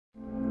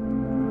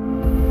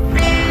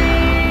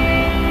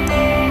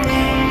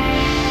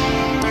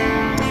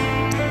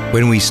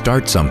When we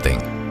start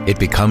something, it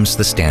becomes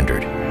the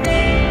standard.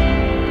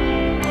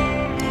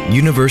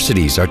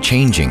 Universities are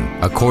changing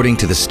according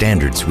to the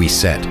standards we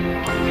set.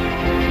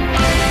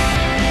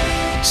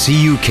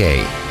 CUK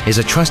is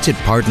a trusted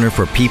partner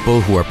for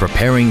people who are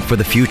preparing for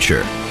the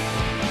future.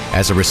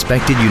 As a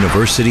respected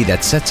university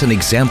that sets an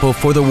example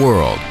for the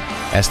world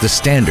as the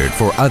standard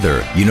for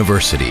other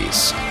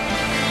universities.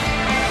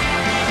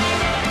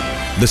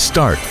 The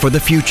start for the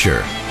future.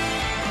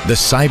 The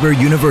Cyber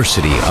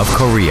University of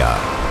Korea.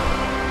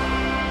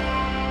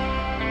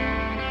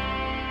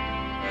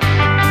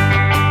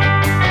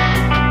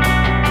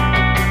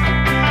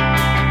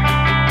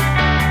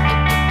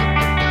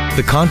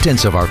 The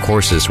contents of our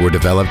courses were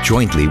developed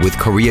jointly with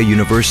Korea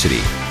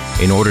University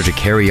in order to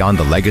carry on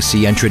the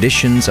legacy and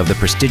traditions of the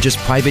prestigious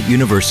private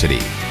university.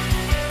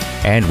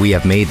 And we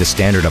have made the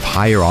standard of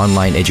higher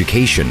online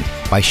education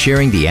by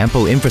sharing the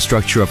ample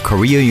infrastructure of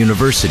Korea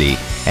University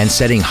and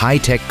setting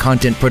high-tech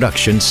content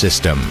production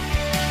system.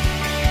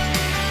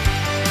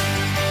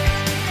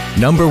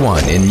 Number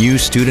 1 in new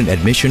student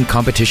admission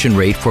competition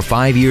rate for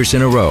 5 years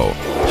in a row,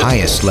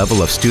 highest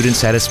level of student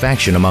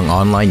satisfaction among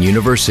online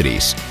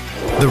universities.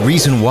 The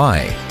reason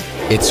why?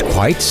 It's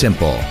quite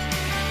simple.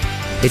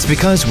 It's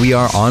because we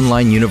are an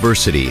online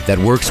university that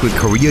works with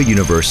Korea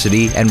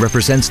University and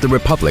represents the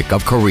Republic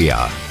of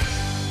Korea.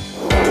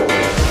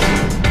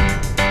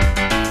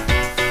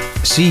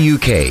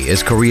 CUK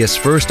is Korea's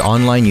first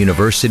online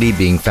university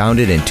being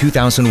founded in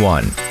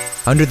 2001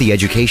 under the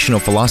educational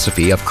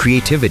philosophy of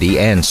creativity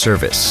and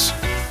service.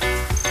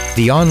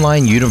 The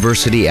online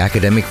university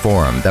academic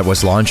forum that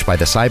was launched by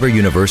the Cyber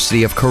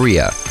University of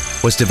Korea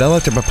was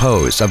developed to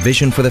propose a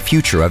vision for the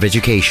future of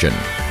education.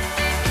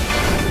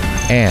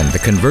 And the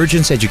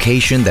convergence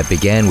education that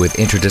began with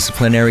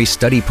interdisciplinary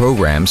study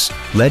programs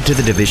led to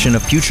the division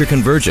of future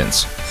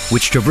convergence,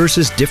 which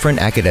traverses different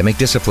academic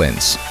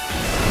disciplines.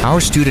 Our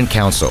student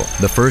council,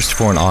 the first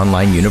for an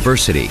online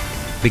university,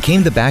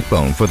 became the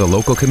backbone for the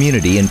local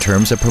community in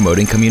terms of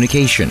promoting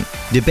communication,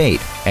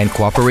 debate, and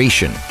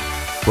cooperation,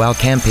 while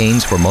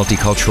campaigns for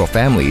multicultural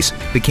families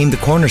became the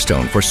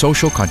cornerstone for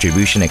social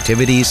contribution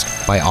activities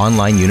by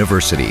online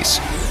universities.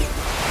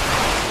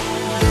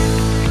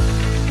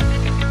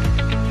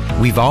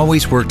 We've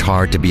always worked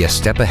hard to be a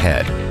step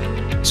ahead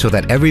so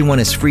that everyone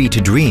is free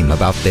to dream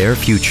about their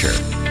future.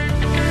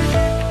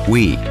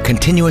 We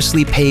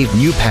continuously pave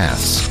new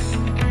paths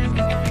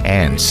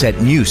and set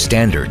new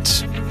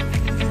standards.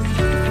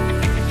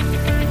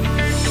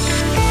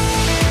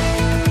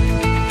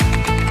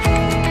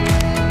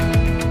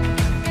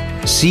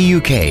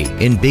 CUK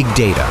in Big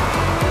Data.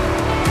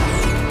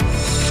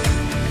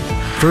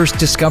 First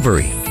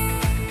Discovery.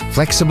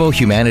 Flexible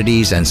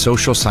humanities and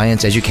social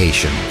science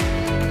education.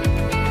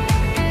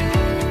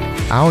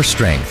 Our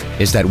strength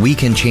is that we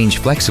can change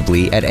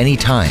flexibly at any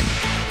time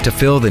to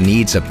fill the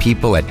needs of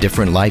people at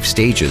different life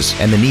stages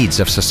and the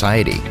needs of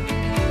society.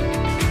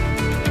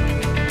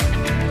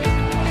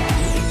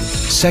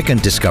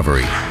 Second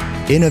Discovery.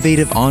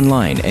 Innovative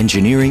online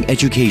engineering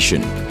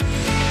education.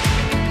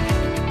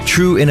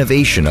 True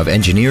innovation of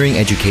engineering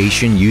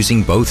education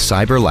using both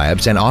cyber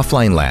labs and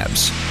offline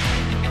labs.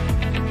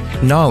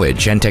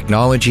 Knowledge and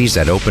technologies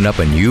that open up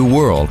a new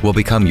world will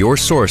become your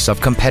source of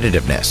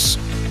competitiveness.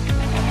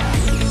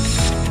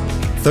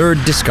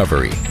 Third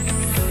Discovery.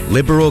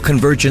 Liberal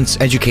convergence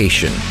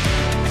education.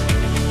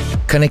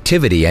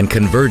 Connectivity and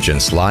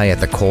convergence lie at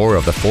the core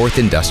of the fourth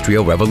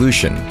industrial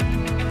revolution.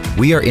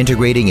 We are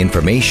integrating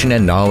information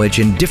and knowledge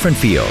in different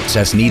fields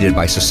as needed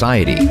by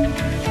society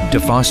to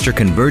foster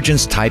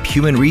convergence-type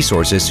human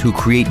resources who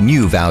create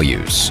new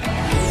values.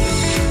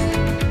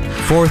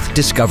 Fourth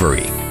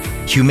Discovery.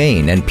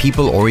 Humane and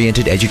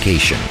people-oriented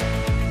education.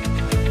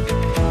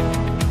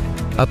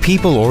 A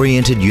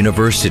people-oriented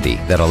university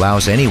that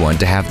allows anyone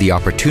to have the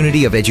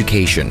opportunity of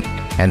education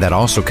and that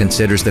also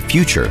considers the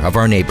future of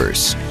our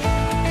neighbors.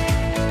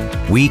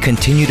 We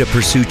continue to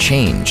pursue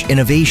change,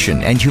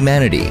 innovation, and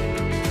humanity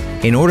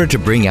in order to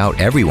bring out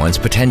everyone's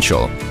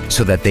potential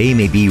so that they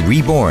may be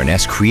reborn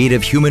as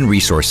creative human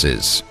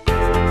resources.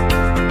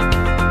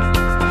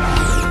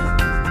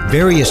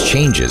 Various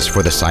changes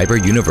for the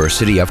Cyber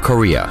University of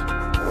Korea.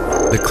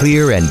 The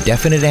clear and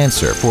definite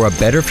answer for a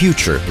better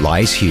future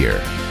lies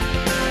here.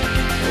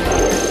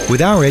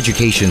 With our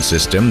education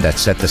system that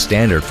set the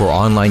standard for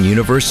online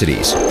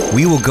universities,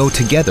 we will go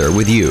together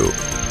with you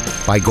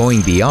by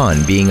going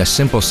beyond being a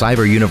simple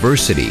cyber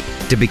university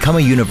to become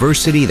a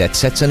university that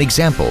sets an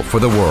example for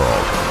the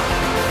world.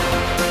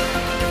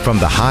 From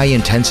the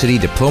high-intensity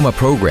diploma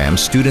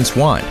programs students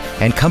want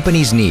and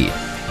companies need,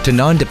 to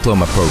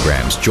non-diploma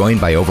programs joined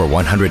by over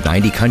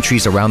 190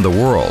 countries around the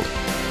world.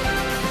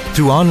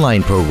 Through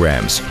online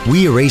programs,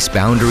 we erase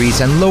boundaries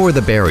and lower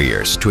the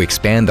barriers to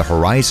expand the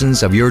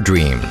horizons of your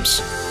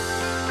dreams.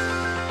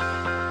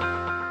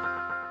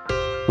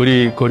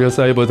 우리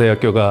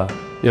고려사이버대학교가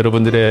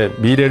여러분들의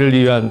미래를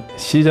위한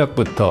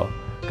시작부터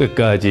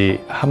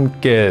끝까지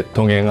함께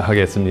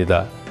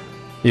동행하겠습니다.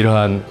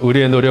 이러한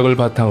우리의 노력을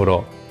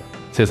바탕으로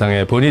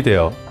세상의 본이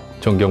되어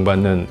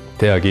존경받는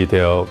대학이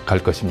되어 갈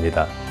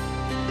것입니다.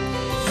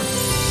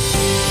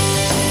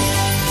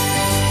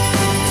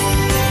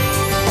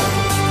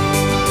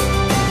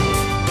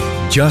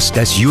 Just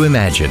as you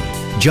imagine,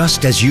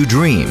 just as you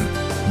dream,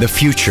 the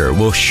future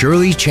will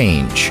surely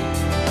change.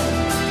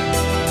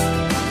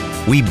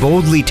 We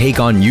boldly take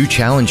on new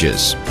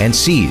challenges and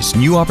seize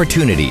new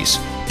opportunities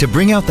to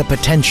bring out the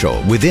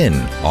potential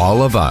within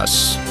all of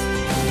us.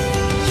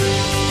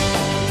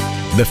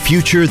 The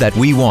future that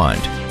we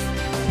want.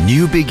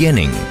 New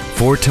beginning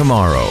for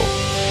tomorrow.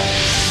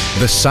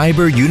 The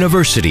Cyber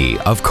University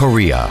of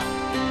Korea.